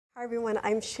Hi everyone,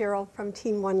 I'm Cheryl from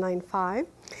Team 195.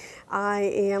 I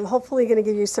am hopefully going to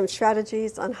give you some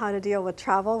strategies on how to deal with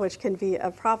travel, which can be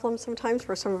a problem sometimes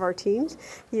for some of our teams.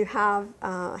 You have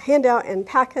a handout and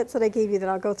packets that I gave you that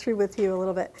I'll go through with you a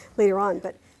little bit later on.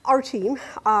 But our team,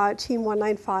 Team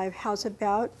 195, has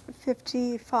about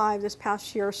 55 this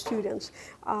past year students.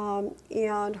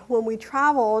 And when we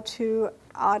travel to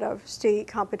out-of-state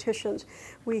competitions,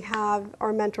 we have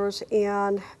our mentors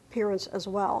and parents as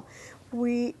well.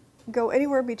 We go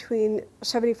anywhere between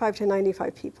 75 to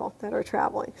 95 people that are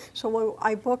traveling. So when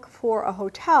I book for a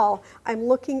hotel, I'm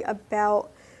looking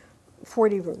about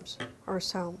 40 rooms or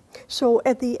so. So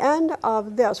at the end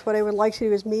of this, what I would like to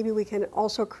do is maybe we can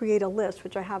also create a list,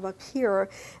 which I have up here,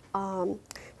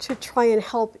 to try and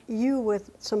help you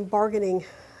with some bargaining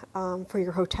for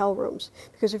your hotel rooms.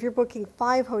 Because if you're booking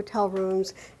 5 hotel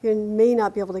rooms, you may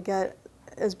not be able to get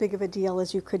as big of a deal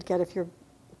as you could get if you're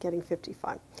getting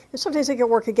 55. And sometimes it can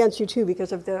work against you too,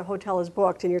 because if the hotel is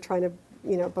booked and you're trying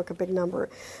to book a big number,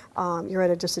 you're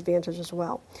at a disadvantage as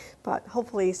well. But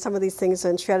hopefully some of these things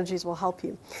and strategies will help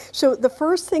you. So the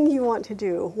first thing you want to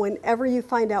do whenever you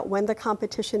find out when the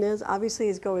competition is, obviously,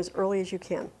 is go as early as you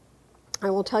can. I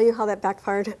will tell you how that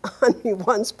backfired on me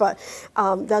once, but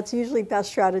that's usually best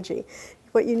strategy.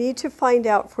 What you need to find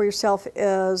out for yourself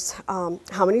is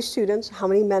how many students, how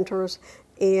many mentors,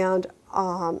 and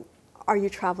are you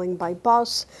traveling by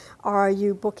bus? Are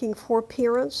you booking for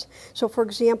parents? So for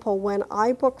example, when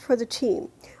I book for the team,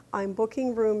 I'm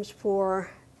booking rooms for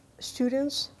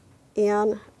students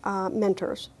and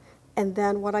mentors. And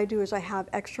then what I do is I have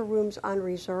extra rooms on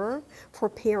reserve for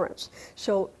parents.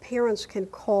 So parents can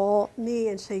call me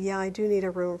and say, yeah, I do need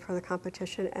a room for the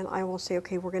competition. And I will say,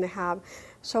 okay, we're going to have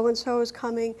so-and-so is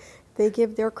coming. They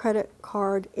give their credit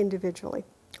card individually.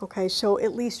 Okay, so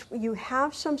at least you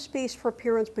have some space for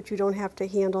parents, but you don't have to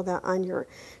handle that on your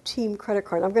team credit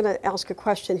card. I'm going to ask a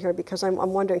question here because I'm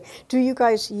wondering, do you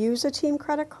guys use a team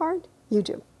credit card? You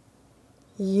do.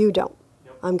 You don't.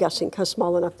 Yep. I'm guessing because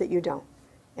small enough that you don't.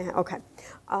 Okay.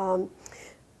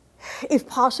 If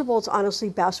possible, it's honestly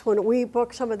best. When we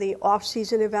book some of the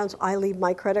off-season events, I leave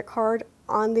my credit card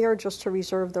on there just to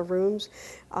reserve the rooms.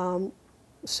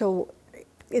 So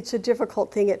it's a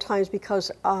difficult thing at times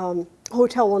because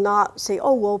hotel will not say,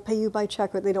 oh, we'll pay you by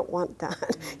check, but they don't want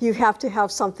that. You have to have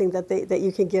something that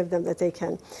you can give them that they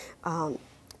can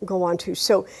go on to.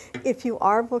 So if you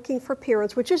are booking for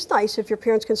parents, which is nice if your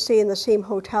parents can stay in the same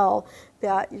hotel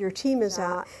that your team is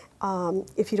at,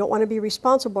 if you don't want to be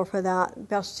responsible for that,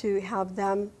 best to have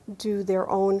them do their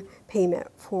own payment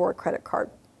for a credit card.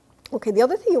 Okay, the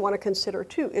other thing you want to consider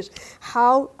too is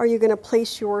how are you going to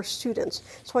place your students?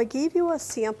 So I gave you a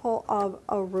sample of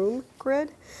a room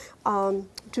grid.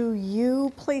 Do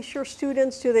you place your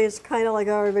students? Do they just kind of like,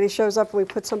 oh, everybody shows up and we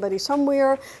put somebody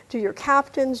somewhere? Do your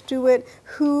captains do it?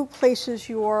 Who places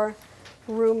your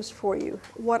rooms for you?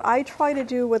 What I try to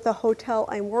do with the hotel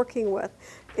I'm working with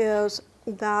is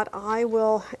that I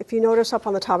will, if you notice up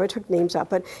on the top, I took names out,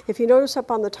 but if you notice up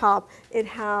on the top, it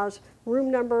has room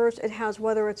numbers, it has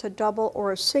whether it's a double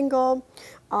or a single.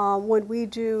 When we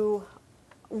do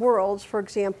worlds, for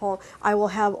example, I will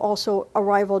have also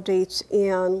arrival dates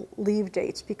and leave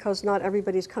dates because not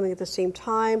everybody's coming at the same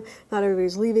time, not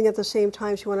everybody's leaving at the same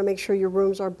time, so you want to make sure your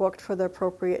rooms are booked for the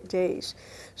appropriate days.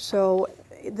 So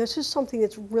this is something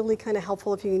that's really kind of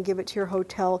helpful if you can give it to your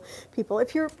hotel people.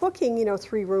 If you're booking,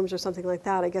 3 rooms or something like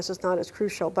that, I guess it's not as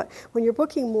crucial. But when you're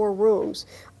booking more rooms,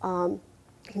 you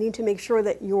need to make sure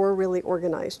that you're really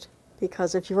organized.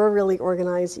 Because if you're really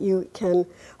organized, you can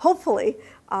hopefully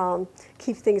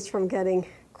keep things from getting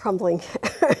crumbling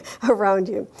around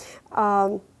you.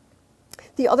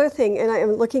 The other thing, and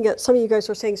I'm looking at some of you guys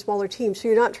are saying smaller teams, so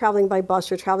you're not traveling by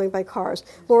bus, you're traveling by cars.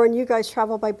 Lauren, you guys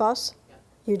travel by bus?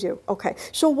 You do, okay.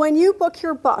 So when you book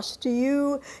your bus, do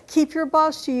you keep your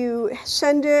bus, do you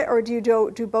send it, or do you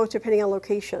do both depending on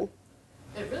location?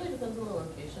 It really depends on the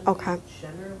location. Okay. We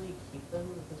generally keep them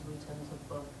because we tend to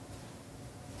book.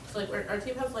 So like our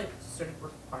team has like certain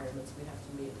requirements we have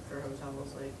to meet for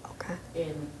hotels. Like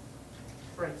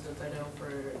for instance, I know for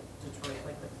Detroit,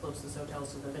 like the closest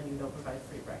hotels to the venue don't provide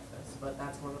free breakfast, but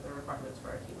that's one of the requirements for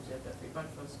our team is we have to have free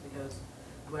breakfast because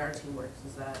the way our team works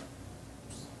is that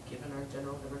given our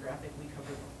general demographic, we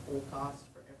cover the whole cost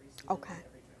for every student and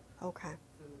every trip. Okay.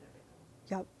 Food,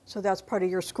 everything. Yep, so that's part of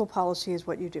your school policy is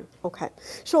what you do. Okay,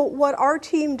 so what our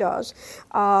team does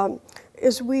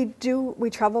is we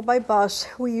travel by bus.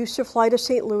 We used to fly to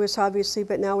St. Louis, obviously,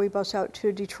 but now we bus out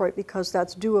to Detroit because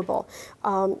that's doable.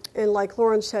 And like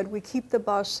Lauren said, we keep the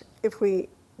bus if we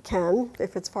can,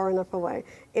 if it's far enough away,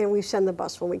 and we send the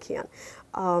bus when we can.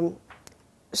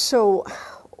 So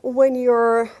when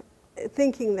you're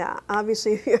thinking that.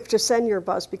 Obviously, if you have to send your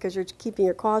bus because you're keeping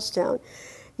your costs down,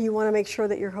 you want to make sure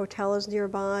that your hotel is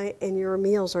nearby and your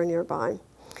meals are nearby.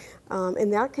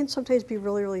 And that can sometimes be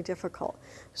really, really difficult.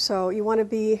 So you want to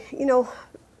be, you know,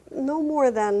 no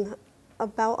more than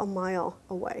about a mile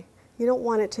away. You don't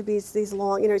want it to be these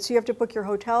long, you know, so you have to book your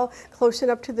hotel close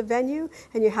enough to the venue,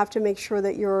 and you have to make sure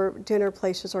that your dinner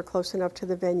places are close enough to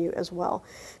the venue as well.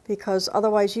 Because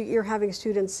otherwise you're having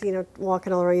students, you know,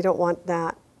 walking all around. You don't want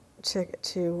that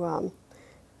to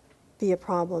be a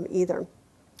problem either.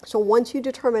 So once you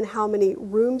determine how many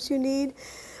rooms you need,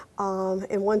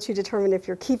 and once you determine if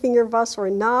you're keeping your bus or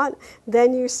not,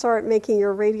 then you start making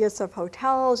your radius of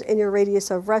hotels and your radius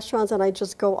of restaurants. And I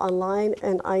just go online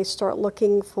and I start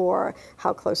looking for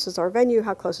how close is our venue,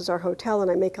 how close is our hotel, and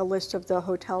I make a list of the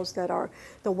hotels that are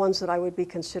the ones that I would be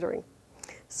considering.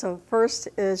 So first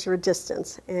is your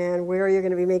distance and where you're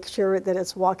going to be making sure that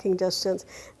it's walking distance.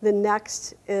 The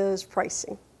next is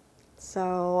pricing.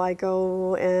 So I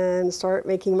go and start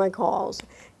making my calls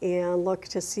and look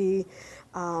to see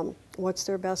what's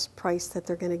their best price that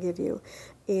they're going to give you.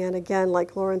 And again,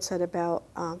 like Lauren said about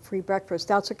free breakfast,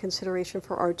 that's a consideration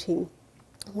for our team.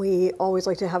 We always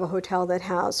like to have a hotel that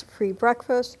has free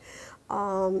breakfast.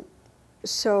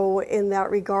 So in that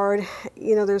regard,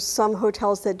 you know, there's some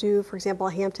hotels that do, for example,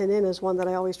 Hampton Inn is one that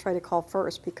I always try to call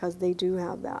first because they do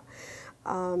have that.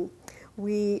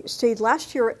 We stayed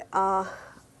last year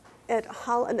at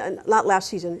not last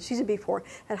season, season before,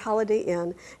 at Holiday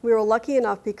Inn. We were lucky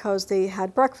enough because they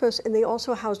had breakfast and they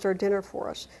also housed our dinner for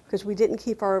us because we didn't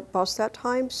keep our bus that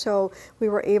time, so we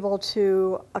were able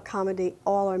to accommodate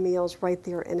all our meals right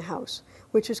there in-house,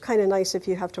 which is kind of nice if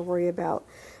you have to worry about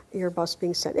your bus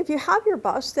being sent. If you have your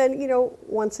bus, then, you know,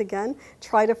 once again,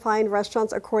 try to find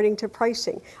restaurants according to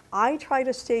pricing. I try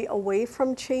to stay away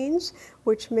from chains,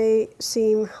 which may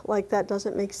seem like that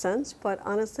doesn't make sense, but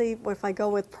honestly, if I go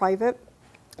with private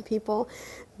people,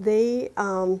 they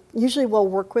usually will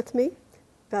work with me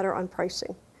better on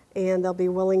pricing, and they'll be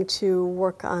willing to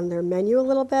work on their menu a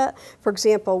little bit. For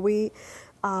example, we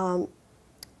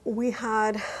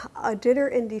had a dinner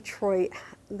in Detroit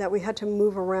that we had to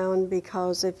move around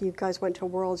because if you guys went to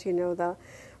Worlds, you know the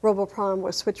Roboprom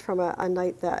was switched from a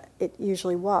night that it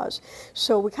usually was.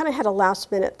 So we kind of had a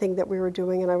last minute thing that we were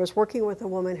doing, and I was working with a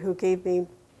woman who gave me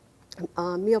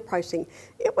meal pricing.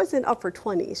 It was in upper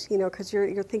 20s, you know, because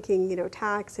you're thinking, you know,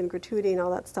 tax and gratuity and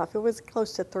all that stuff. It was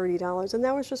close to $30, and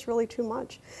that was just really too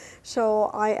much. So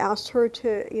I asked her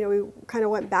to, you know, we kind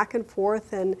of went back and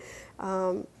forth, and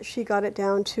she got it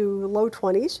down to low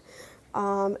 20s.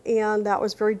 And that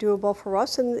was very doable for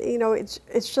us. And, you know, it's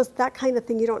just that kind of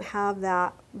thing. You don't have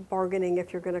that bargaining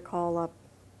if you're going to call up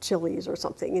Chili's or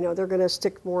something. You know, they're going to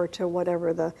stick more to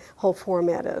whatever the whole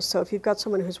format is. So if you've got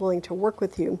someone who's willing to work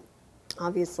with you,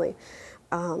 obviously,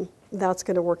 that's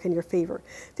going to work in your favor.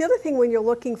 The other thing when you're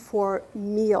looking for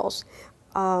meals,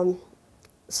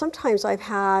 sometimes I've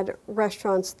had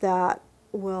restaurants that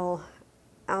will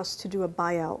ask to do a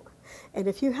buyout. And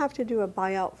if you have to do a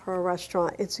buyout for a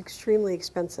restaurant, it's extremely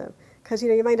expensive because, you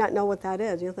know, you might not know what that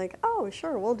is. You'll think, oh,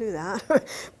 sure, we'll do that.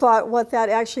 But what that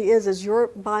actually is you're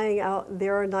buying out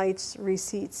their night's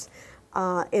receipts.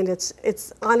 And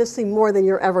it's honestly more than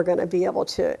you're ever going to be able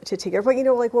to take care of. But, you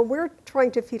know, like when we're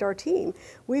trying to feed our team,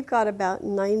 we've got about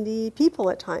 90 people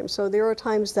at times. So there are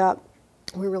times that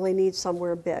we really need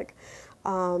somewhere big.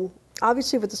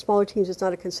 Obviously, with the smaller teams, it's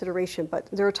not a consideration, but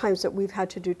there are times that we've had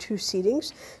to do 2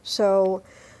 seatings, so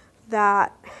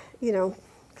that, you know,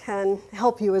 can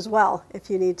help you as well if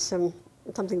you need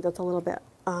something that's a little bit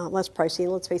less pricey.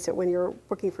 And let's face it, when you're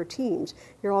booking for teams,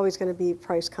 you're always going to be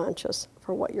price conscious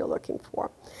for what you're looking for.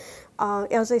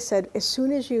 As I said, as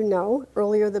soon as you know,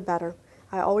 earlier the better.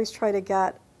 I always try to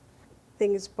get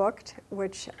things booked,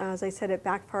 which, as I said, it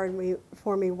backfired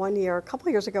for me one year, a couple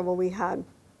of years ago when we had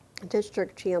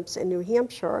district champs in New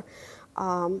Hampshire.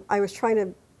 I was trying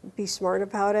to be smart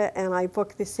about it, and I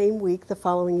booked the same week the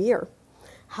following year.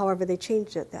 However, they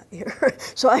changed it that year.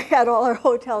 So I had all our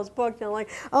hotels booked, and I'm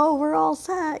like, oh, we're all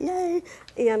set, yay.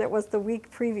 And it was the week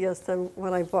previous than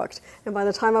when I booked. And by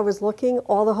the time I was looking,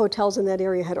 all the hotels in that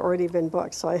area had already been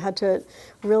booked. So I had to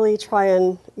really try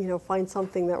and, you know, find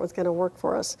something that was going to work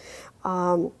for us.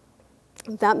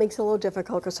 That makes it a little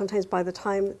difficult because sometimes by the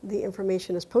time the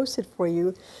information is posted for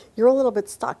you, you're a little bit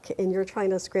stuck and you're trying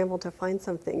to scramble to find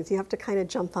some things. You have to kind of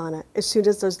jump on it. As soon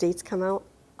as those dates come out,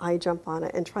 I jump on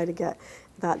it and try to get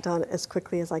that done as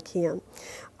quickly as I can.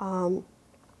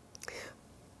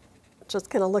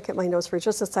 Just going to look at my notes for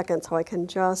just a second so I can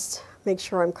just make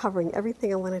sure I'm covering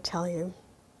everything I want to tell you.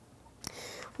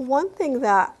 One thing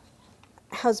that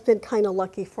has been kind of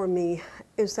lucky for me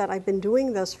is that I've been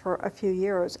doing this for a few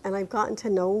years, and I've gotten to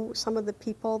know some of the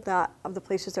people of the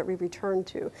places that we return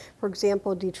to. For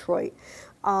example, Detroit.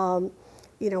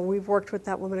 You know, we've worked with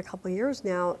that woman a couple of years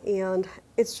now, and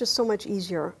it's just so much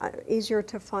easier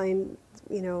to find,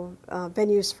 you know,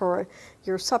 venues for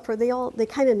your supper. They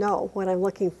kind of know what I'm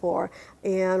looking for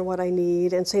and what I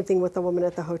need, and same thing with the woman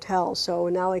at the hotel. So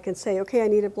now I can say, okay, I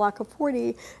need a block of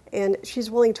 40, and she's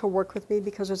willing to work with me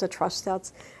because there's a trust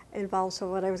that's involved.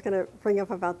 So what I was going to bring up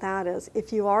about that is,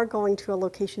 if you are going to a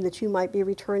location that you might be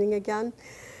returning again,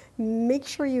 make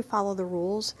sure you follow the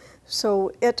rules.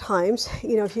 So at times,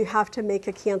 you know, if you have to make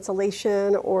a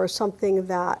cancellation or something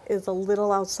that is a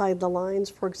little outside the lines,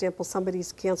 for example,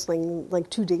 somebody's canceling like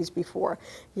 2 days before,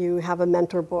 you have a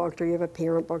mentor booked or you have a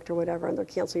parent booked or whatever, and they're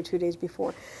canceling 2 days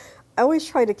before. I always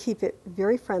try to keep it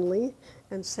very friendly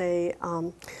and say,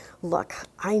 look,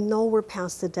 I know we're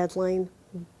past the deadline,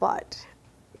 but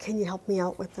can you help me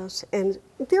out with this? And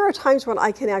there are times when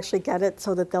I can actually get it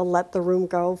so that they'll let the room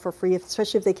go for free,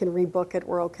 especially if they can rebook it,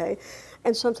 we're okay.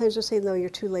 And sometimes they'll say, no, you're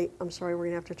too late, I'm sorry, we're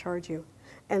gonna have to charge you.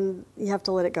 And you have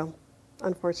to let it go.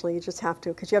 Unfortunately, you just have to,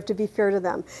 because you have to be fair to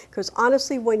them. Because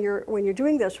honestly, when you're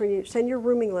doing this, when you send your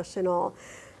rooming list and all,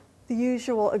 the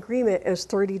usual agreement is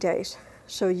 30 days.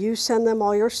 So you send them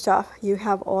all your stuff, you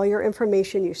have all your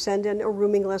information, you send in a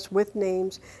rooming list with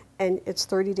names, and it's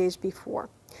 30 days before.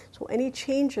 So any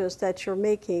changes that you're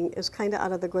making is kind of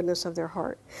out of the goodness of their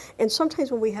heart. And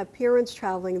sometimes when we have parents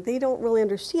traveling, they don't really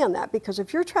understand that, because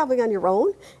if you're traveling on your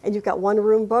own and you've got one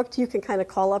room booked, you can kind of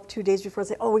call up 2 days before and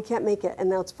say, oh, we can't make it,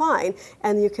 and that's fine.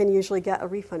 And you can usually get a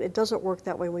refund. It doesn't work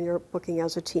that way when you're booking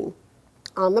as a team.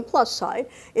 On the plus side,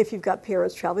 if you've got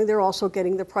parents traveling, they're also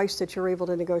getting the price that you're able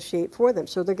to negotiate for them.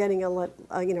 So they're getting a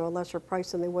lesser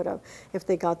price than they would have if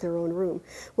they got their own room.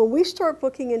 When we start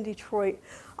booking in Detroit,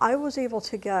 I was able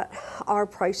to get our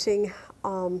pricing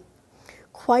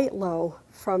quite low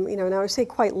from, now I say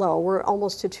quite low, we're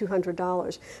almost to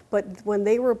 $200. But when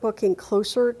they were booking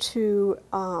closer to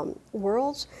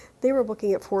Worlds, they were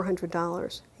booking at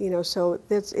 $400. So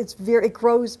it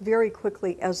grows very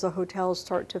quickly as the hotels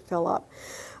start to fill up.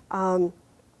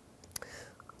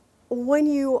 When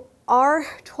you are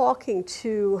talking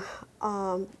to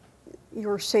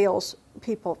your sales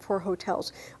people for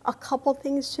hotels, a couple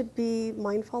things to be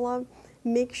mindful of.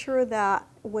 Make sure that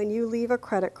when you leave a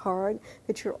credit card,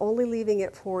 that you're only leaving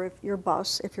it for if your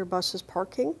bus is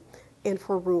parking, and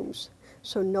for rooms.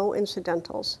 So no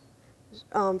incidentals.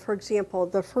 For example,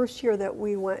 the first year that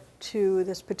we went to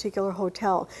this particular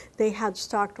hotel, they had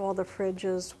stocked all the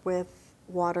fridges with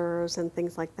waters and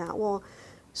things like that. Well,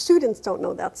 students don't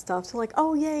know that stuff. So like,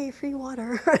 oh yay, free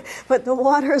water. But the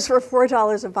waters were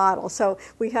 $4 a bottle. So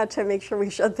we had to make sure we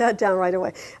shut that down right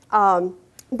away.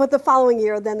 But the following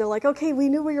year, then they're like, okay, we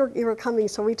knew you were coming,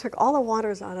 so we took all the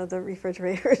waters out of the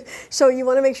refrigerators. So you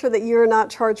want to make sure that you're not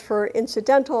charged for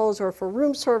incidentals or for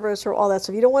room service or all that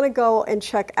stuff. You don't want to go and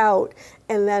check out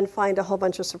and then find a whole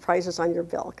bunch of surprises on your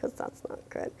bill, because that's not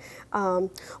good.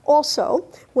 Also,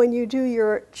 when you do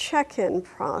your check-in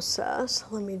process,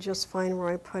 let me just find where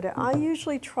I put it. I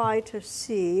usually try to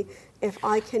see if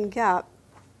I can get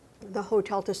the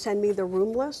hotel to send me the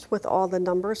room list with all the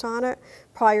numbers on it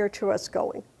prior to us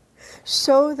going.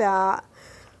 So that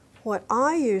what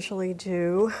I usually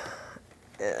do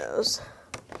is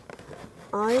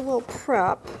I will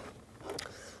prep,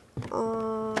 I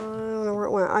don't know where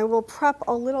it went, I will prep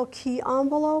a little key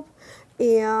envelope,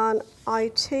 and I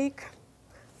take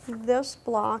this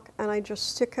block and I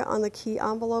just stick it on the key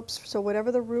envelopes. So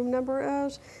whatever the room number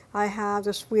is,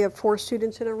 we have 4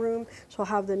 students in a room, so I'll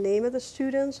have the name of the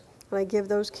students, and I give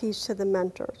those keys to the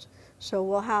mentors. So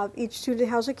we'll have, each student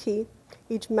has a key,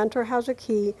 each mentor has a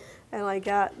key, and I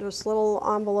got this little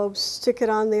envelope, stick it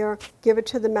on there, give it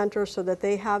to the mentor so that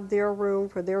they have their room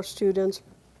for their students,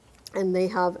 and they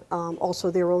have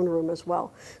also their own room as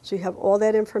well. So you have all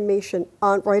that information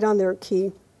right on their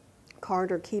key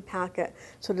card or key packet,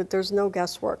 so that there's no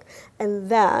guesswork. And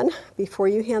then, before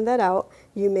you hand that out,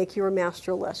 you make your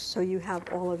master list. So you have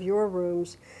all of your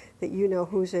rooms that you know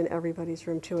who's in everybody's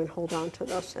room too, and hold on to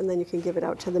this. And then you can give it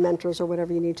out to the mentors or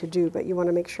whatever you need to do, but you want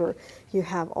to make sure you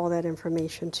have all that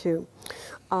information too.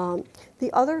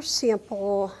 The other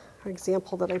sample or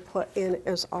example that I put in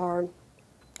is our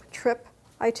trip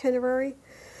itinerary.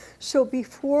 So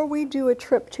before we do a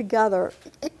trip together,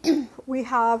 we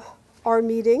have our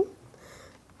meeting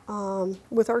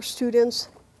with our students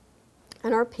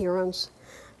and our parents,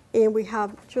 and we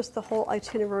have just the whole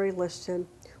itinerary listed.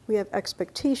 We have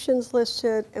expectations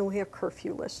listed, and we have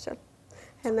curfew listed.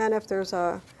 And then if there's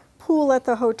a pool at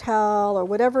the hotel or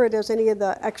whatever it is, any of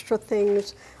the extra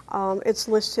things, it's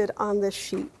listed on this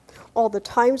sheet. All the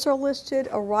times are listed,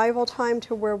 arrival time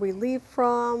to where we leave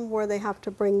from, where they have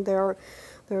to bring their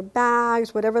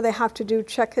bags, whatever they have to do,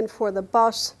 check in for the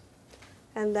bus,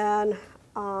 and then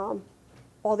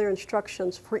all their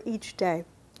instructions for each day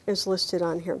is listed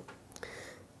on here.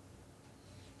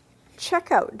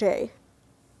 Checkout day,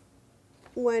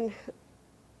 when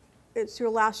it's your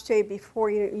last day before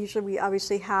usually we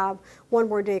obviously have one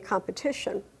more day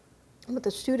competition, but the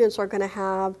students are going to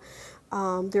have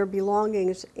their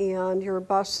belongings, and your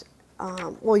bus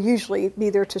will usually be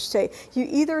there to stay. You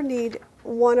either need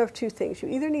one of two things. You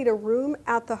either need a room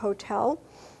at the hotel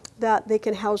that they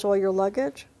can house all your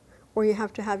luggage, or you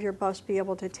have to have your bus be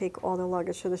able to take all the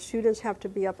luggage. So the students have to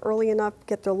be up early enough,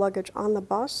 get their luggage on the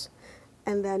bus,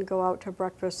 and then go out to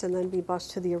breakfast and then be bused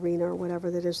to the arena or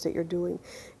whatever that is that you're doing.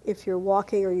 If you're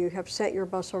walking or you have sent your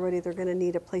bus already, they're going to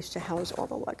need a place to house all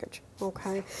the luggage,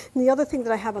 okay? And the other thing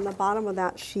that I have on the bottom of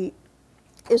that sheet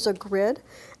is a grid,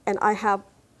 and I have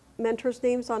mentors'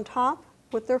 names on top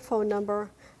with their phone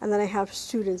number, and then I have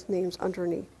students' names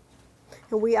underneath.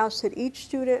 And we ask that each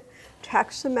student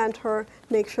text the mentor,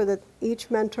 make sure that each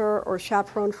mentor or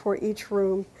chaperone for each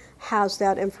room has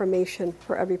that information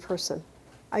for every person.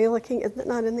 Are you looking? Is it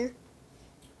not in there?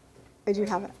 Or do you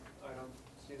have it? I don't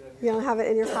see that. You don't have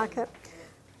it in your pocket?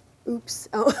 Oops.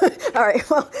 Oh, all right.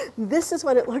 Well, this is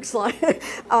what it looks like.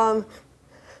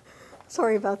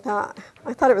 Sorry about that.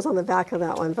 I thought it was on the back of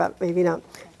that one, but maybe not.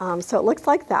 So it looks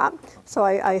like that. So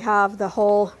I have the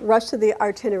whole rest of the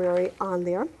itinerary on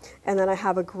there, and then I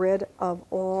have a grid of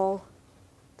all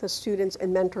the students'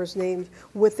 and mentors' names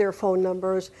with their phone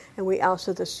numbers, and we ask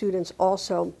that the students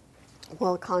also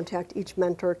will contact each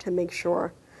mentor to make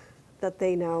sure that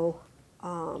they know,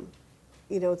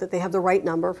 that they have the right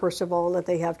number, first of all, and that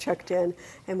they have checked in,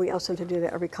 and we ask them to do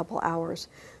that every couple hours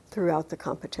throughout the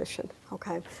competition,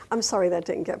 okay? I'm sorry that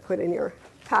didn't get put in your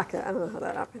packet. I don't know how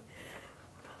that happened.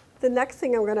 The next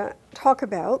thing I'm gonna talk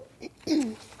about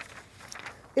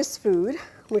is food.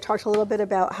 We talked a little bit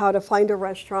about how to find a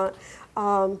restaurant.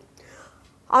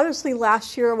 Honestly,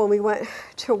 last year when we went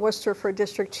to Worcester for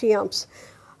district champs,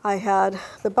 I had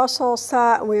the bus all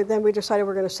set, and then we decided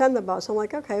we're going to send the bus. I'm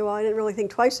like, okay, well, I didn't really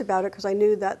think twice about it because I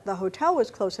knew that the hotel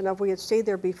was close enough. We had stayed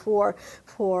there before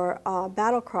for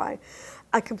Battle Cry.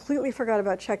 I completely forgot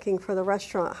about checking for the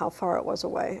restaurant how far it was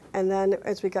away. And then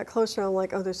as we got closer, I'm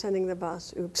like, oh, they're sending the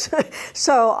bus. Oops.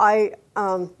 So I,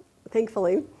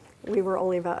 thankfully, we were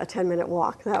only about a 10-minute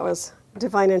walk. That was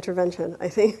divine intervention, I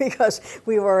think, because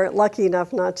we were lucky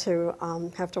enough not to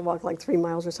have to walk like 3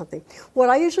 miles or something. What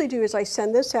I usually do is I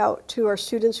send this out to our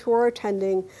students who are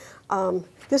attending.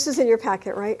 This is in your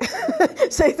packet, right?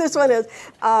 Say this one is.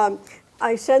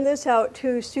 I send this out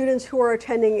to students who are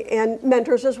attending and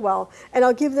mentors as well, and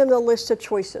I'll give them the list of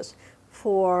choices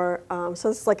for, so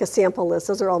it's like a sample list.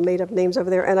 Those are all made up names over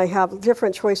there, and I have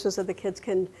different choices that the kids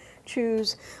can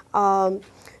choose.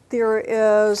 There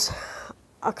is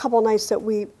a couple nights that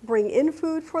we bring in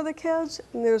food for the kids,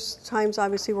 and there's times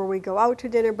obviously where we go out to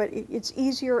dinner, but it's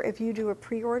easier if you do a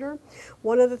pre-order.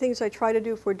 One of the things I try to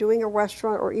do if we're doing a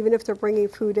restaurant, or even if they're bringing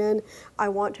food in, I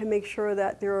want to make sure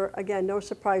that there are, again, no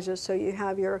surprises, so you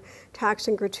have your tax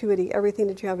and gratuity, everything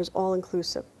that you have is all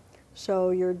inclusive. So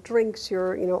your drinks,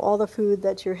 your, all the food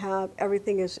that you have,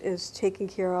 everything is taken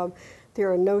care of.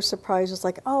 There are no surprises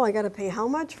like, oh, I got to pay how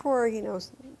much for,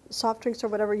 soft drinks or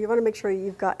whatever. You want to make sure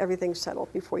you've got everything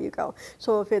settled before you go.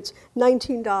 So if it's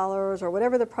 $19 or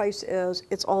whatever the price is,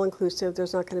 it's all inclusive.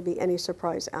 There's not going to be any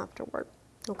surprise afterward.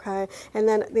 Okay? And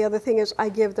then the other thing is I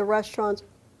give the restaurants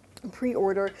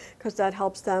pre-order because that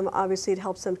helps them. Obviously, it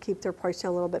helps them keep their price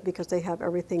down a little bit because they have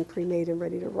everything pre-made and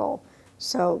ready to roll.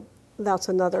 So that's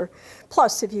another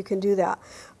plus if you can do that.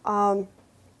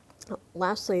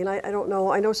 Lastly, and I don't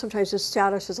know, I know sometimes this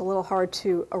status is a little hard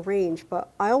to arrange,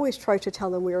 but I always try to tell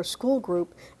them we are a school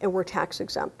group and we're tax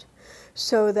exempt.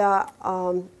 So that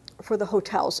for the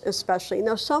hotels especially.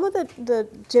 Now some of the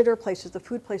dinner places, the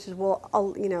food places will,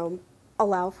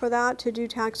 allow for that to do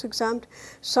tax exempt.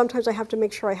 Sometimes I have to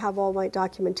make sure I have all my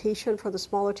documentation. For the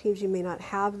smaller teams, you may not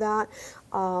have that.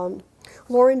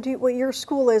 Lauren, what your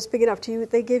school is big enough,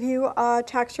 they give you a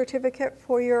tax certificate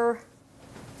for your?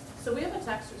 So we have a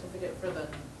tax certificate for the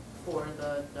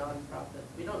nonprofit.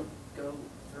 We don't go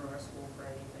through our school for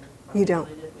anything. You don't?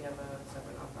 We have a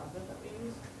separate nonprofit that we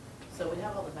use. So we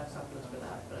have all the tax documents for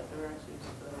that, but I've never actually used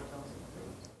it for the hotels and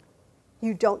food.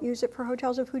 You don't use it for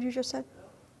hotels and food, you just said? No,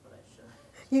 but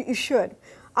I should. You should.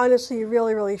 Honestly, you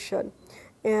really, really should.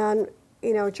 And,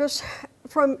 just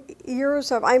from years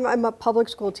of, I'm a public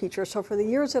school teacher, so for the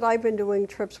years that I've been doing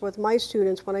trips with my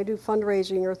students, when I do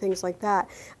fundraising or things like that,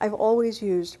 I've always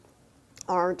used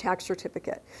our tax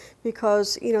certificate,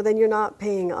 because then you're not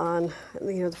paying on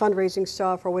the fundraising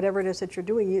stuff or whatever it is that you're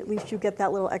doing. At least you get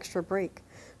that little extra break.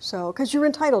 So because you're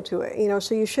entitled to it,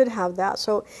 so you should have that.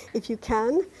 So if you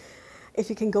can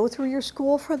go through your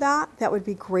school for that, that would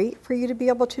be great for you to be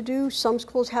able to do. Some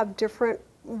schools have different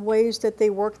ways that they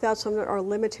work that. Some are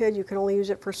limited. You can only use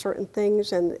it for certain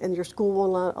things, and your school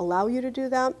will not allow you to do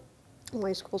that.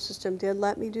 My school system did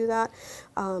let me do that,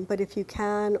 but if you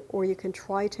can, or you can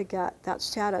try to get that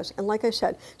status. And like I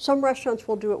said, some restaurants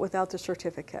will do it without the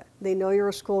certificate. They know you're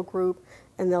a school group,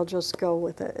 and they'll just go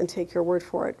with it and take your word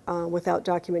for it without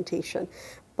documentation.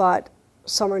 But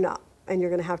some are not, and you're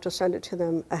going to have to send it to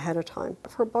them ahead of time.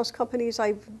 For bus companies,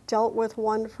 I've dealt with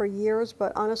one for years,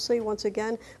 but honestly, once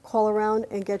again, call around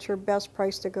and get your best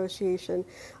price negotiation.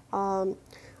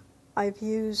 I've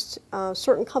used a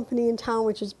certain company in town,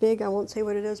 which is big. I won't say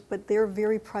what it is, but they're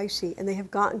very pricey, and they have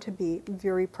gotten to be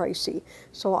very pricey.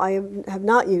 So I have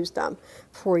not used them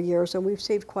for years, and we've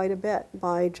saved quite a bit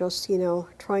by just,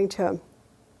 trying to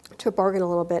bargain a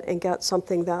little bit and get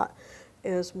something that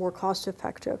is more cost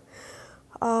effective.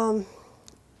 I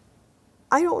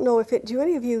don't know if do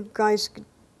any of you guys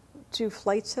do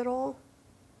flights at all?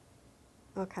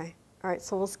 Okay. All right,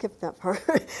 so we'll skip that part.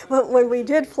 When we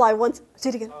did fly once, say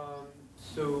it again.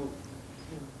 So,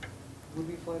 would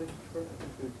we fly to Detroit?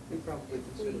 We probably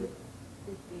consider it.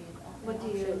 What do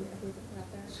you?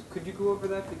 So could you go over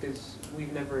that, because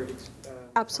we've never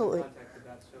Absolutely. contacted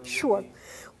that. So Sure.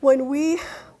 When we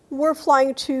were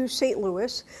flying to St.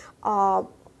 Louis,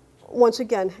 once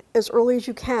again, as early as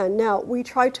you can. Now, we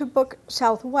tried to book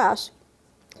Southwest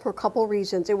for a couple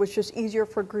reasons. It was just easier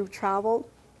for group travel.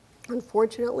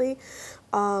 Unfortunately,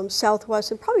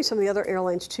 Southwest, and probably some of the other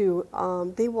airlines too,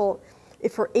 they will,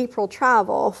 if for April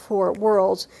travel for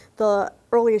Worlds, the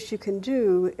earliest you can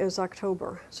do is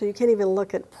October. So you can't even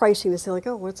look at pricing to say like,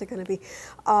 oh, what's it going to be?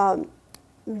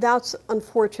 That's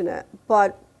unfortunate,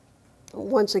 but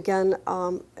once again,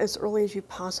 as early as you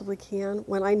possibly can.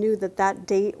 When I knew that that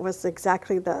date was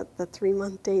exactly the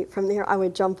 3-month date from there, I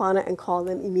would jump on it and call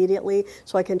them immediately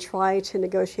so I can try to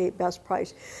negotiate best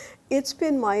price. It's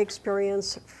been my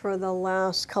experience for the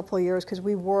last couple of years, because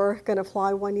we were going to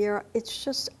fly one year.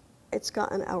 It's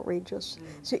gotten outrageous.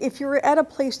 So if you're at a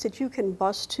place that you can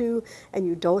bus to and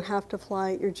you don't have to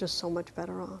fly, you're just so much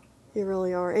better off. You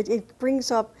really are. It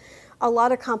brings up a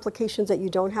lot of complications that you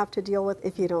don't have to deal with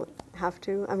if you don't have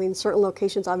to. I mean, certain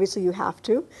locations, obviously you have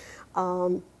to,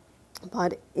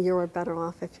 but you're better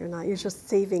off if you're not. You're just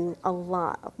saving a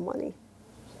lot of money.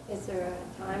 Is there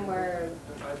a time where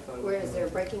is there a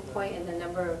breaking point in the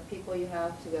number of people you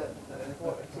have to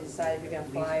go to decide if you're going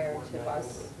to fly or to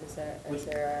bus? Is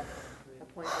there a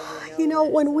point where you know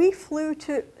when we flew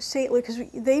to St. Louis, because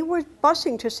they were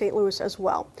busing to St. Louis as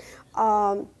well.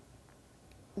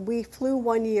 We flew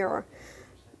one year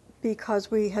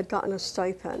because we had gotten a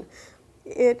stipend.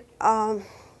 I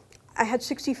had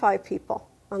 65 people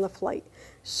on the flight.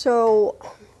 So,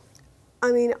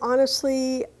 I mean,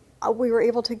 honestly, we were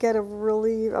able to get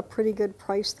a pretty good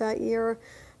price that year,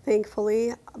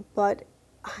 thankfully. But,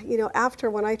 after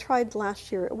when I tried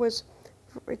last year,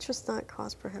 it's just not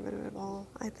cost prohibitive at all.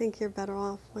 I think you're better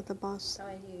off with the bus. How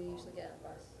many do you usually get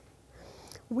on a bus?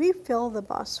 We fill the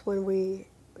bus when we,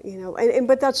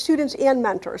 but that's students and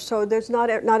mentors. So there's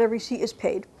not every seat is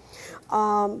paid.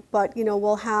 But,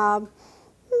 we'll have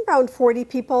around 40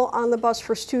 people on the bus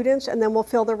for students, and then we'll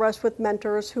fill the rest with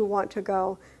mentors who want to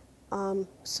go.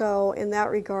 So in that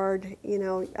regard,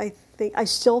 I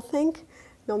still think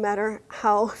no matter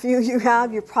how few you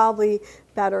have, you're probably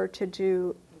better to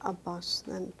do a bus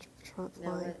than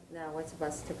flying. Now, what's a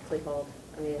bus typically hold?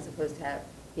 I mean, as opposed to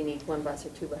you need one bus or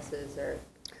two buses or?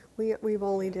 We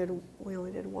only did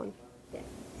one.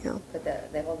 Yeah. But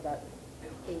they hold about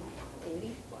 80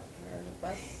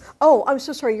 bus? Oh, I'm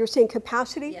so sorry. You're saying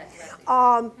capacity? Yes.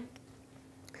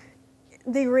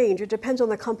 They range. It depends on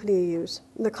the company you use.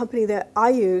 The company that I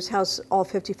use has all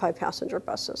 55 passenger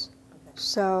buses. Okay.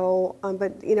 So,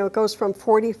 but it goes from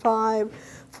 45,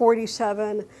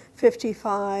 47,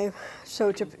 55. So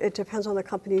it depends on the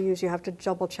company you use. You have to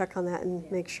double check on that and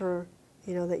make sure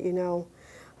that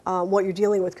what you're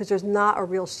dealing with, because there's not a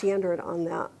real standard on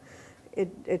that.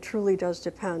 It truly does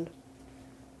depend.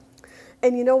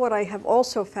 And what I have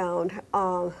also found,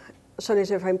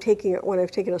 sometimes when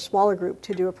I've taken a smaller group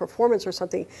to do a performance or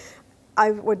something,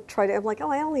 I would try to, I'm like,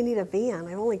 oh, I only need a van.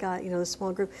 I've only got, this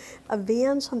small group. A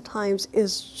van sometimes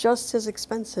is just as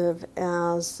expensive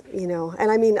as,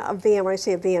 and I mean a van, when I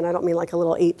say a van, I don't mean like a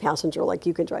little 8-passenger like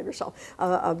you can drive yourself.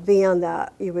 A van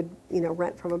that you would,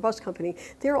 rent from a bus company,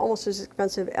 they're almost as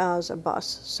expensive as a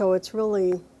bus. So it's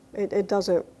really, it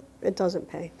doesn't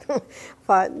pay.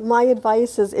 But my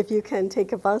advice is if you can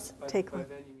take a bus, take one.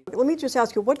 Let me just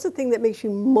ask you, what's the thing that makes you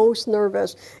most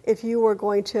nervous if you were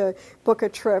going to book a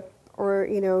trip or,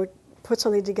 put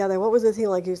something together? What was the thing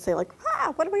like you say, like,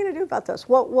 what am I going to do about this?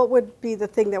 What would be the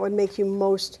thing that would make you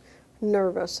most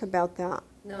nervous about that?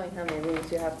 Knowing how many rooms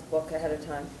you have to book ahead of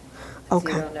time.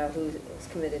 Okay. So you don't know who's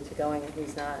committed to going and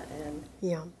who's not. And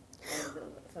yeah.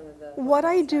 Some of the What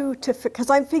I do because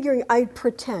I'm figuring I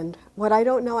pretend. What I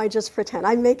don't know, I just pretend.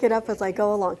 I make it up as I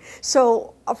go along.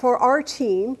 So for our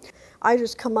team, I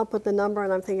just come up with the number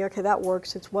and I'm thinking, okay, that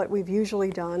works. It's what we've usually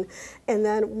done. And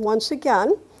then once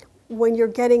again, when you're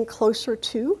getting closer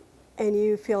to and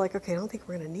you feel like, okay, I don't think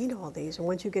we're going to need all these. And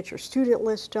once you get your student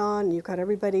list done, you've got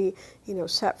everybody,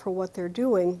 set for what they're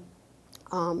doing,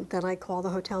 then I call the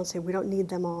hotel and say, we don't need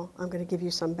them all. I'm going to give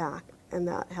you some back. And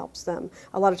that helps them.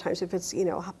 A lot of times, if it's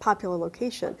a popular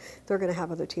location, they're going to have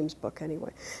other teams book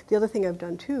anyway. The other thing I've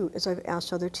done too is I've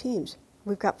asked other teams,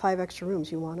 we've got 5 extra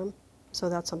rooms, you want them? So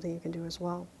that's something you can do as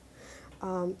well.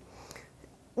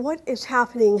 What is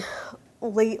happening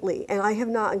lately, and I have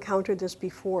not encountered this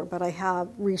before, but I have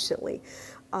recently,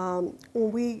 when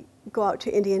we go out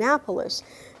to Indianapolis,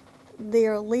 they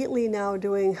are lately now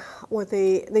doing what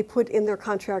they put in their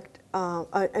contract,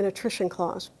 an attrition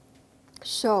clause.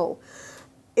 So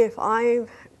if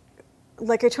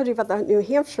like I told you about the New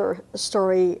Hampshire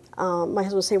story, my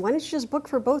husband was saying, why didn't you just book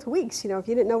for both weeks? If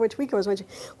you didn't know which week it was.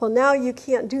 Well, now you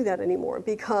can't do that anymore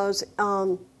because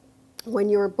when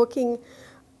you're booking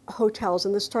hotels,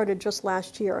 and this started just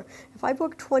last year, if I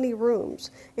book 20 rooms,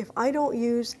 if I don't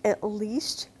use at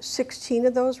least 16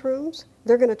 of those rooms,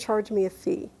 they're going to charge me a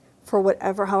fee for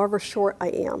however short I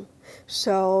am.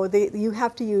 So you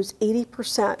have to use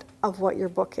 80% of what you're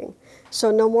booking.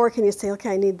 So no more can you say,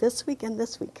 okay, I need this week and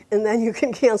this week. And then you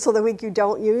can cancel the week you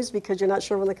don't use because you're not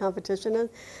sure when the competition is.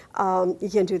 You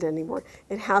can't do that anymore.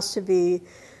 It has to be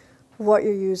what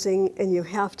you're using, and you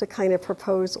have to kind of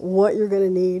propose what you're going to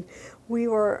need.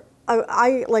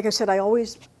 Like I said,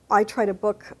 I try to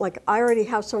book, like I already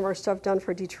have some of our stuff done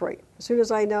for Detroit. As soon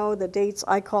as I know the dates,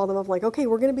 I call them up like, okay,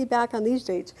 we're going to be back on these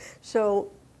dates.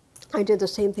 So I did the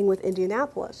same thing with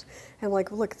Indianapolis. And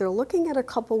like, look, they're looking at a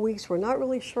couple weeks. We're not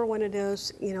really sure when it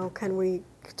is. Can we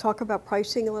talk about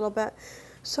pricing a little bit?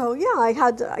 So yeah, I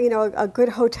had, a good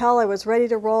hotel. I was ready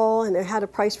to roll, and it had a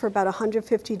price for about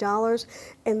 $150.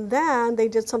 And then they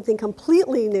did something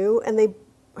completely new, and they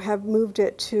have moved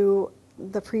it to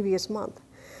the previous month.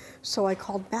 So I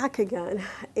called back again,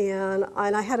 and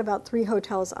I had about 3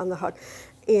 hotels on the hook.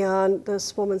 And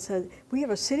this woman said, we have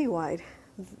a citywide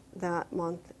that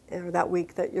month, or that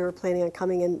week that you're planning on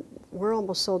coming in. We're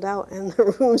almost sold out, and the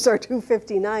rooms are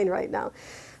 $259 right now.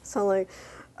 So I'm like,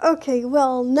 okay,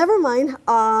 well, never mind.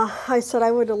 I said I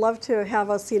would have loved to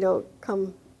have us,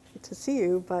 come to see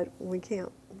you, but we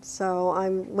can't. So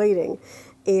I'm waiting.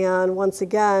 And once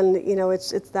again, it's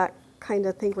that kind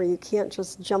of thing where you can't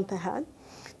just jump ahead,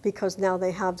 because now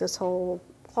they have this whole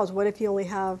clause. What if you only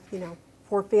have,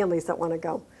 4 families that want to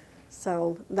go?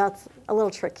 So that's a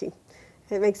little tricky.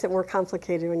 It makes it more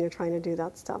complicated when you're trying to do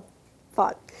that stuff.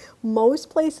 But most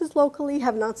places locally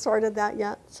have not started that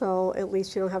yet, so at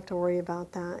least you don't have to worry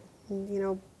about that.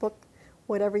 Book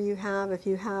whatever you have. If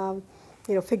you have,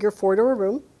 figure 4 to a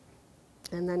room,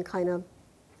 and then kind of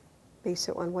base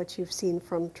it on what you've seen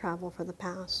from travel for the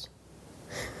past.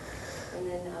 And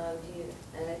then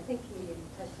and I think you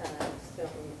touched on it, I still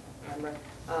remember,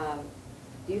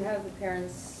 do you have the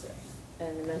parents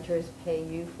and the mentors pay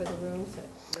you for the rooms?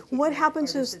 What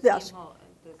happens is this.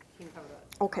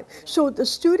 Okay, so the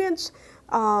students,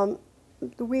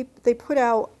 they put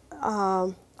out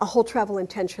a whole travel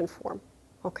intention form.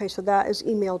 Okay, so that is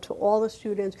emailed to all the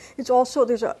students. It's also,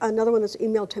 there's another one that's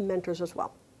emailed to mentors as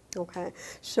well. Okay,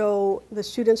 so the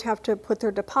students have to put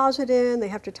their deposit in, they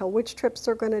have to tell which trips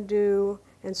they're going to do,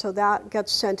 and so that gets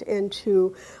sent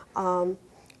into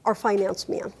our finance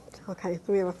man. Okay,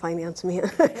 we have a finance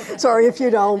man. Sorry if you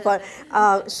don't, but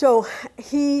so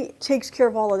he takes care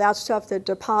of all of that stuff, the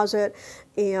deposit,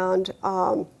 and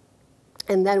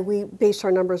then we base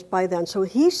our numbers by then. So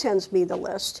he sends me the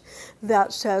list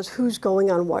that says who's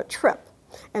going on what trip.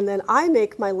 And then I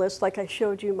make my list, like I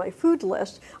showed you my food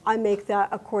list, I make that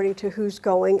according to who's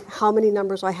going, how many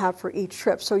numbers I have for each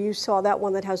trip. So you saw that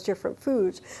one that has different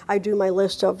foods. I do my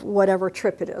list of whatever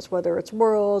trip it is, whether it's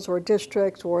Worlds or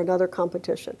Districts or another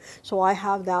competition. So I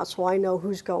have that so I know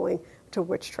who's going to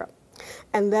which trip.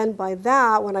 And then by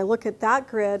that, when I look at that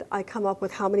grid, I come up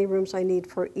with how many rooms I need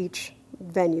for each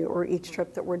venue or each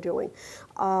trip that we're doing.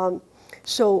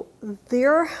 So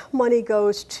their money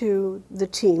goes to the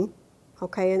team,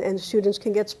 okay, and students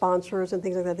can get sponsors and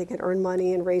things like that. They can earn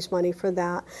money and raise money for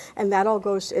that, and that all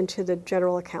goes into the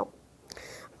general account.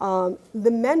 The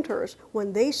mentors,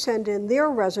 when they send in their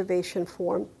reservation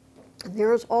form,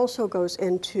 theirs also goes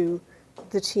into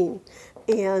the team.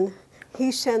 And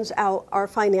he sends out, our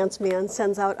finance man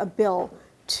sends out a bill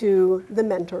to the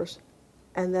mentors,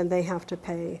 and then they have to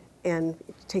pay and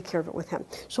take care of it with him.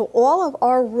 So all of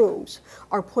our rooms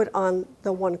are put on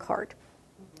the one card,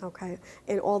 okay?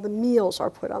 And all the meals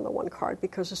are put on the one card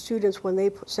because the students, when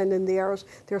they send in theirs,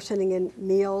 they're sending in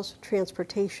meals,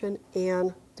 transportation,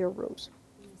 and their rooms.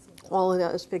 All of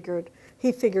that is figured.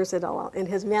 He figures it all out. In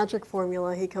his magic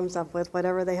formula, he comes up with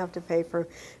whatever they have to pay for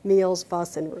meals,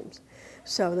 bus, and rooms.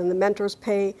 So then the mentors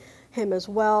pay him as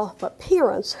well. But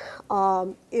parents,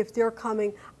 if they're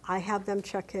coming, I have them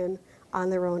check in on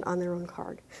their own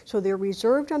card. So they're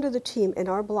reserved under the team in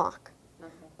our block,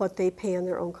 but they pay on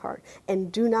their own card.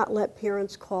 And do not let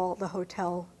parents call the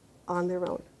hotel on their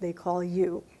own. They call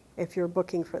you if you're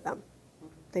booking for them.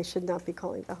 They should not be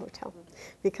calling the hotel.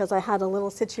 Because I had a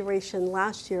little situation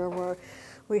last year where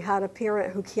we had a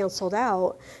parent who canceled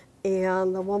out,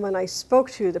 and the woman I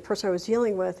spoke to, the person I was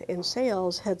dealing with in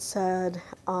sales, had said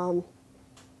one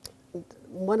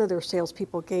of their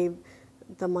salespeople gave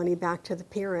the money back to the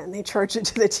parent and they charged it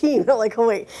to the team. They're like, oh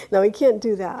wait, no, we can't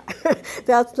do that.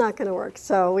 That's not going to work.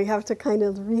 So we have to kind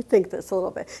of rethink this a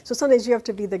little bit. So sometimes you have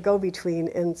to be the go-between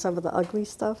in some of the ugly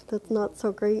stuff that's not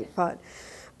so great, but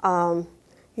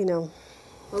you know.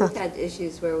 Well, we've had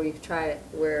issues where we've tried,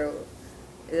 where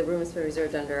the room has been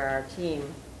reserved under our team,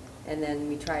 and then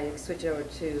we try to switch it over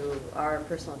to our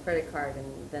personal credit card,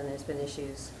 and then there's been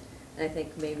issues. And I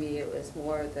think maybe it was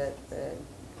more that the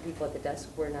people at the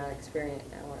desk were not experienced,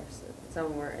 or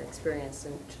some weren't experienced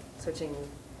in switching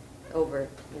over,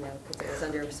 you know, because it was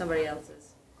under somebody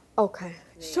else's. Okay,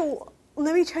 so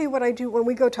let me tell you what I do when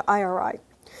we go to IRI.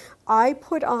 I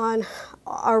put on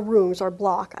our rooms, our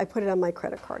block, I put it on my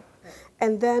credit card.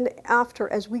 And then after,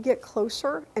 as we get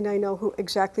closer, and I know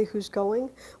exactly who's going,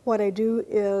 what I do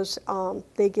is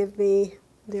they give me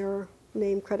their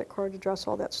name, credit card, address,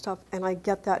 all that stuff, and I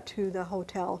get that to the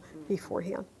hotel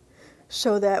beforehand.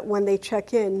 So that when they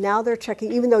check in, now they're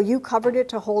checking, even though you covered it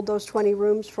to hold those 20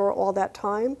 rooms for all that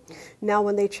time, now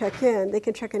when they check in, they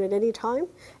can check in at any time,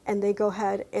 and they go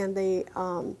ahead and they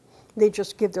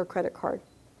just give their credit card.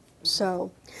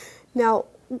 So now,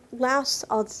 last,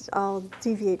 I'll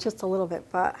deviate just a little bit,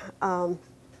 but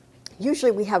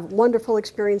usually we have wonderful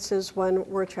experiences when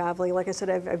we're traveling. Like I said,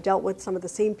 I've dealt with some of the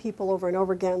same people over and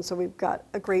over again, so we've got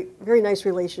a great, very nice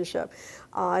relationship.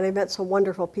 And I met some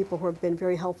wonderful people who have been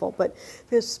very helpful. But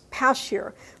this past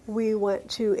year, we went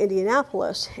to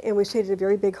Indianapolis, and we stayed at a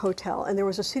very big hotel, and there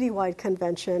was a citywide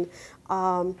convention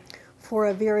for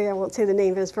a very, I won't say the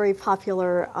name, but it's very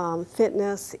popular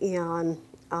fitness and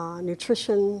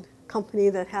nutrition company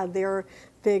that had their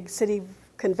big city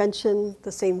convention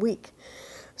the same week.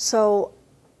 So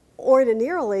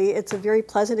ordinarily, it's a very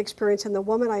pleasant experience. And the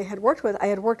woman I had worked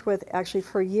with actually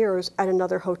for years at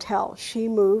another hotel. She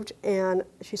moved and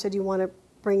she said, you want to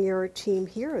bring your team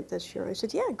here this year? I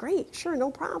said, yeah, great, sure,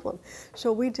 no problem.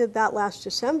 So we did that last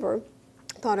December,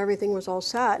 thought everything was all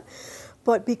set.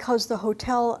 But because the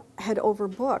hotel had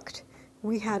overbooked,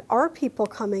 we had our people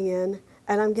coming in,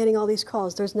 and I'm getting all these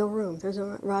calls. There's no room. There's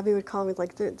no. Robbie would call me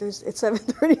like, it's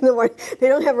 7:30 in the morning. They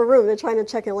don't have a room. They're trying to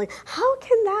check in. Like, how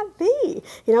can that be?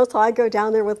 You know. So I go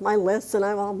down there with my lists, and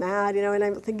I'm all mad. You know, and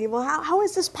I'm thinking, well, how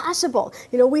is this possible?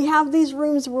 You know, we have these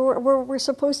rooms where we're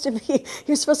supposed to be.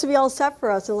 You're supposed to be all set for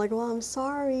us. And like, well, I'm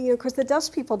sorry. You know, because the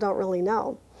desk people don't really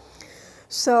know.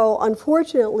 So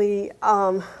unfortunately,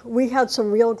 we had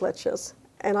some real glitches.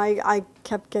 And I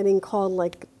kept getting called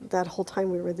like that whole time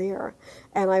we were there.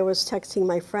 And I was texting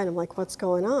my friend, I'm like, what's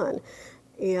going on?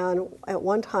 And at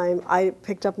one time, I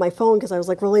picked up my phone because I was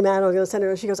like really mad. I was going to send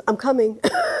her. She goes, I'm coming.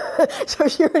 So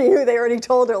she already knew. They already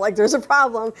told her, like, there's a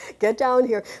problem. Get down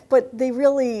here. But they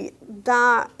really,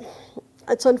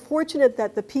 it's unfortunate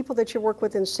that the people that you work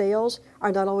with in sales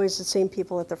are not always the same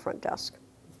people at the front desk.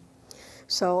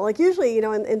 So like usually,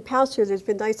 in past years, it's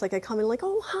been nice, like I come in like,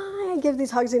 oh, hi, I give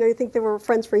these hugs, you think they were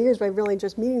friends for years, but I'm really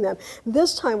just meeting them.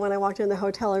 This time when I walked in the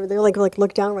hotel, they were like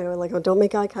look down right away, like, oh, don't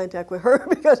make eye contact with her,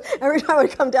 because every time I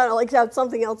come down, I like to have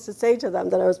something else to say to them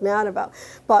that I was mad about.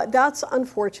 But that's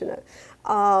unfortunate.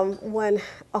 When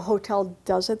a hotel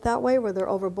does it that way, where they're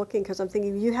overbooking, because I'm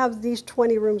thinking, you have these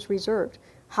 20 rooms reserved.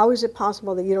 How is it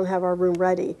possible that you don't have our room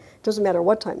ready? It doesn't matter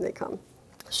what time they come.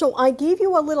 So I gave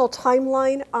you a little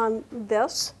timeline on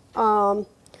this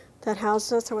that has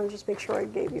this. I want to just make sure I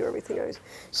gave you everything I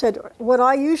said. What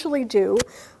I usually do,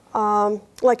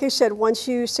 like I said, once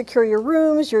you secure your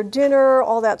rooms, your dinner,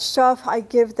 all that stuff, I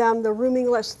give them the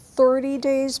rooming list 30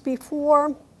 days before.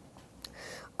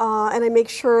 And I make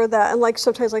sure that, and like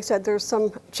sometimes, like I said, there's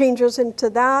some changes into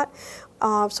that.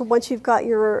 So once you've got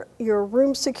your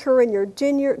room secure and your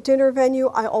dinner venue,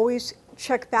 I always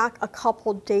check back a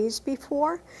couple days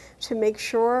before to make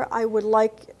sure. I would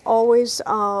like always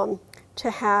to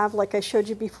have, like I showed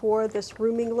you before, this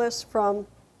rooming list from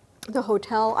the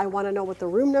hotel. I want to know what the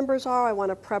room numbers are. I want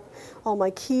to prep all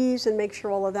my keys and make sure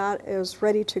all of that is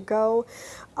ready to go.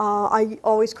 I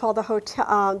always call the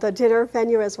hotel, the dinner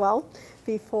venue as well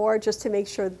before, just to make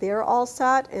sure they're all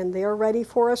set and they're ready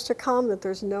for us to come, that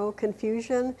there's no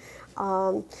confusion.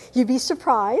 You'd be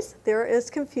surprised, there is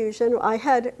confusion. I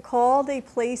had called a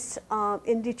place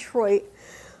in Detroit,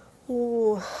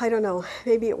 I don't know,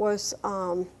 maybe it was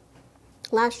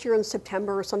last year in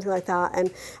September or something like that,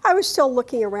 and I was still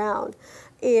looking around.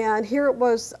 And here it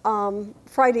was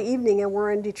Friday evening, and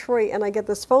we're in Detroit, and I get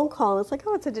this phone call, and it's like,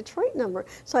 oh, it's a Detroit number.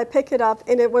 So I pick it up,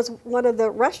 and it was one of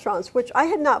the restaurants, which I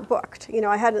had not booked.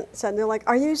 I hadn't said, and they're like,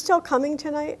 are you still coming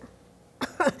tonight?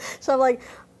 So I'm like,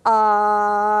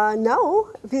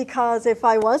 no, because if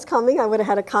I was coming, I would have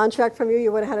had a contract from you,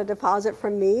 you would have had a deposit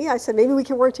from me. I said, maybe we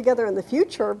can work together in the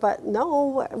future, but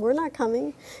no, we're not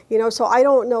coming. So I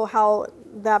don't know how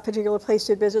that particular place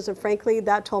did business, and frankly,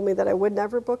 that told me that I would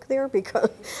never book there, because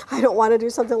I don't want to do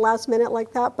something last minute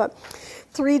like that. But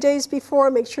 3 days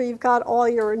before, make sure you've got all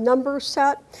your numbers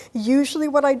set. Usually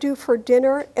what I do for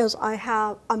dinner is I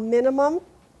have a minimum,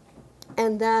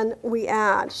 and then we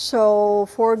add. So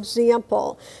for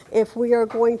example, if we are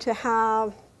going to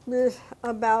have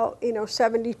about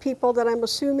 70 people that I'm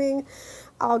assuming,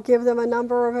 I'll give them a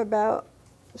number of about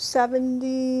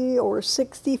 70 or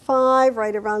 65,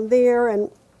 right around there, and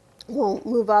won't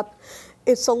move up.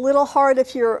 It's a little hard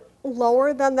if you're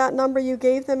lower than that number you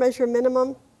gave them as your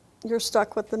minimum. You're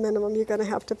stuck with the minimum. You're going to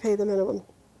have to pay the minimum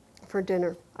for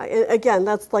dinner. Again,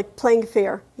 that's like playing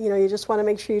fair. You just want to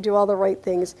make sure you do all the right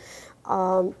things.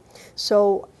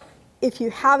 So if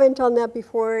you haven't done that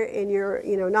before and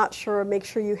you're not sure, make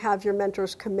sure you have your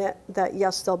mentors commit that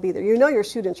yes, they'll be there. Your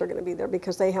students are going to be there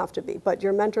because they have to be, but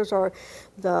your mentors are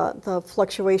the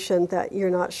fluctuation that you're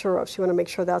not sure of, so you want to make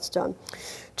sure that's done.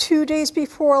 2 days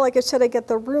before, like I said, I get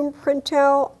the room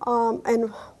printout, and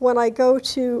when I go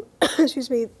to excuse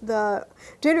me, the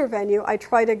dinner venue, I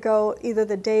try to go either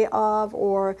the day of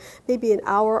or maybe an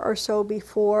hour or so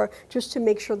before, just to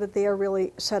make sure that they are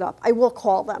really set up. I will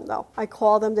call them though. I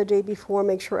call them the day before,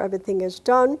 make sure everything is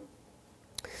done.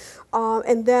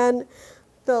 And then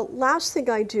the last thing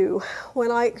I do,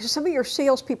 because some of your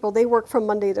salespeople, they work from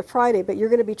Monday to Friday, but you're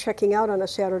going to be checking out on a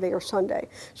Saturday or Sunday.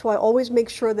 So I always make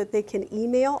sure that they can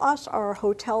email us our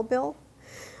hotel bill.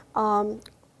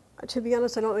 To be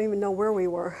honest, I don't even know where we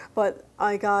were, but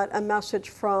I got a message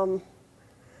from,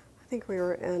 I think we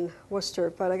were in Worcester,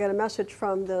 but I got a message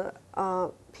from the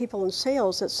people in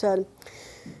sales that said,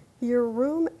 your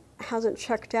room hasn't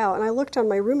checked out. And I looked on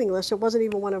my rooming list, it wasn't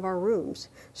even one of our rooms.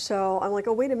 So I'm like,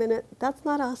 oh, wait a minute, that's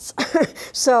not us.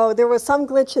 So there was some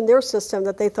glitch in their system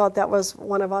that they thought that was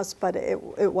one of us, but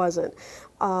it wasn't.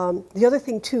 The other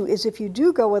thing too is if you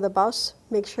do go with a bus,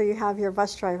 make sure you have your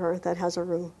bus driver that has a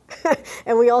room.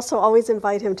 And we also always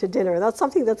invite him to dinner. That's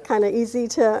something that's kind of easy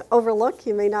to overlook.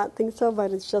 You may not think so, but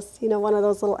it's just, one of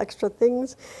those little extra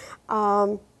things.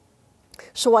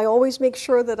 So I always make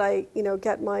sure that I,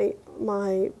 get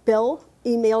my bill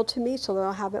emailed to me so that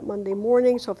I'll have it Monday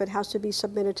morning. So if it has to be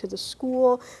submitted to the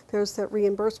school, there's that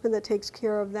reimbursement that takes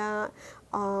care of that.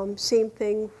 Same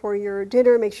thing for your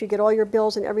dinner. Make sure you get all your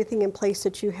bills and everything in place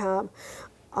that you have,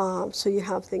 so you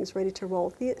have things ready to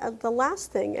roll. The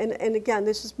last thing, and again,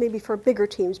 this is maybe for bigger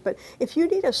teams, but if you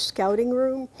need a scouting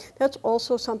room, that's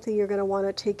also something you're going to want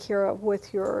to take care of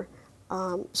with your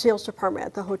sales department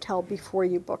at the hotel before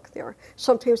you book there.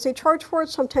 Sometimes they charge for it,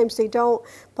 sometimes they don't,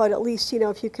 but at least,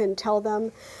 if you can tell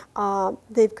them,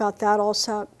 they've got that all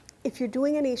set. If you're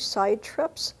doing any side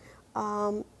trips,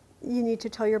 you need to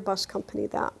tell your bus company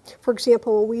that. For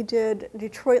example, when we did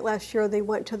Detroit last year, they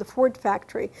went to the Ford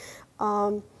factory.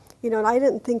 and I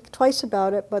didn't think twice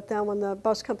about it, but then when the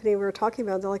bus company we were talking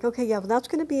about, they're like, okay, yeah, well, that's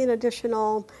going to be an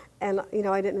additional, and,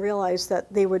 I didn't realize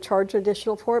that they would charge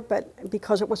additional for it, but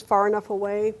because it was far enough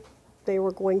away, they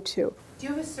were going to. Do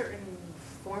you have a certain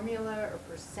formula or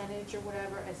percentage or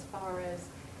whatever as far as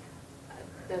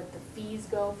the fees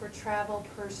go for travel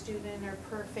per student or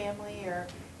per family, or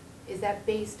is that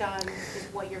based on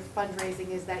just what your fundraising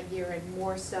is that year, and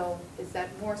is that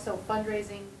more so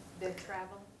fundraising than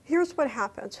travel? Here's what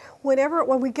happens.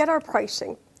 When we get our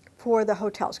pricing for the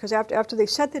hotels, because after they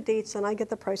set the dates and I get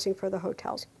the pricing for the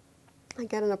hotels, I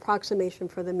get an approximation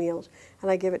for the meals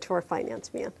and I give it to our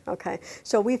finance man, okay?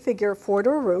 So we figure 4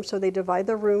 to a room, so they divide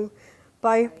the room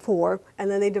by 4,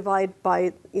 and then they divide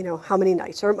by, how many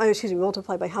nights, or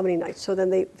multiply by how many nights. So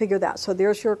then they figure that. So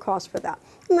there's your cost for that.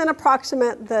 And then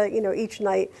approximate each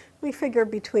night, we figure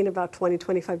between about $20,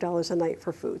 $25 a night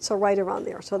for food. So right around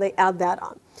there. So they add that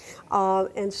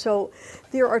on. And so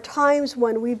there are times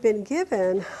when we've been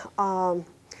given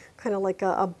kind of like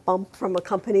a bump from a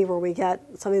company where we get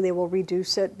something, they will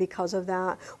reduce it because of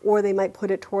that, or they might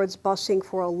put it towards busing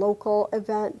for a local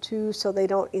event too, so they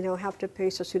don't have to pay,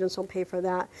 so students don't pay for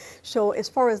that. So as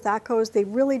far as that goes, they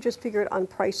really just figured on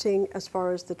pricing as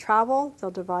far as the travel.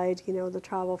 They'll divide the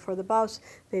travel for the bus,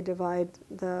 they divide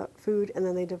the food, and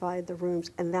then they divide the rooms,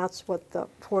 and that's what the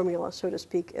formula, so to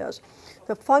speak, is.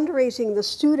 The fundraising, the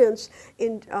students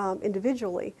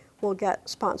individually will get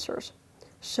sponsors.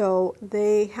 So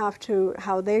they have to,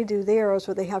 how they do theirs,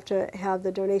 or they have to have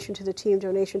the donation to the team,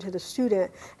 donation to the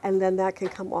student, and then that can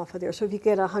come off of there. So if you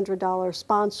get a $100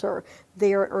 sponsor,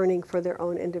 they are earning for their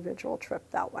own individual trip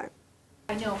that way.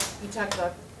 I know you talked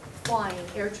about flying,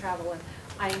 air travel, and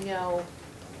I know,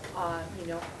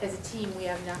 as a team, we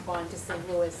have not gone to St.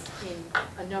 Louis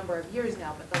in a number of years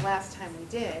now, but the last time we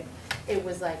did, it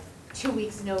was like 2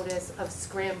 weeks' notice of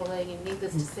scrambling, and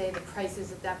needless to say, the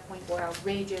prices at that point were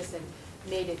outrageous and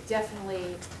made it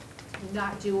definitely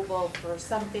not doable for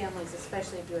some families,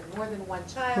 especially if you had more than one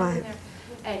child in there.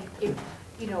 And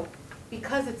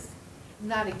because it's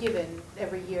not a given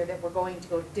every year that we're going to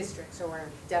go to districts, or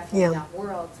definitely not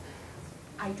worlds,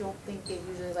 I don't think they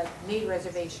usually made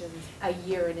reservations a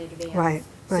year in advance.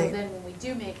 So then when we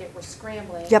do make it, we're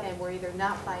scrambling, and we're either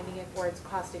not finding it or it's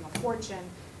costing a fortune,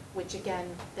 which again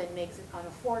then makes it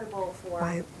unaffordable for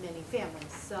many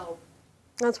families. So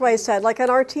that's why I said, on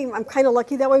our team, I'm kind of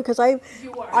lucky that way, because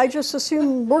I just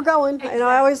assume we're going, and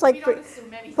I always we don't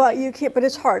assume anything. But you can't. But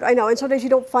it's hard, I know, and sometimes you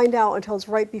don't find out until it's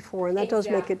right before, and that does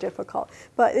make it difficult.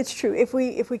 But it's true. If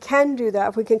we can do that,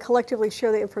 if we can collectively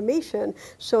share the information,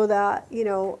 so that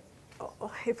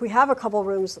if we have a couple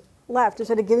rooms left,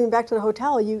 instead of giving back to the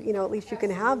hotel, at least you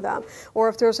can have them. Or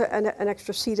if there's an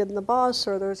extra seat in the bus,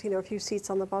 or there's a few seats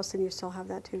on the bus, then you still have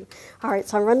that too. All right,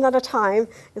 so I'm running out of time.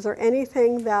 Is there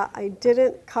anything that I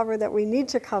didn't cover that we need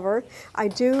to cover? I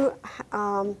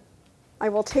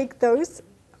will take those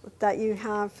that you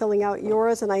have filling out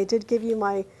yours, and I did give you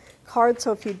my card,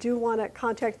 so if you do want to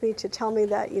contact me to tell me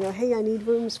that, hey, I need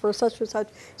rooms for such and such,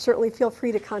 certainly feel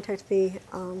free to contact me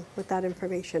with that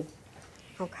information.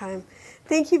 Okay.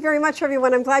 Thank you very much,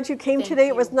 everyone. I'm glad you came today.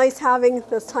 It was nice having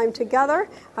this time together.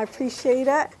 I appreciate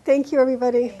it. Thank you,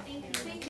 everybody.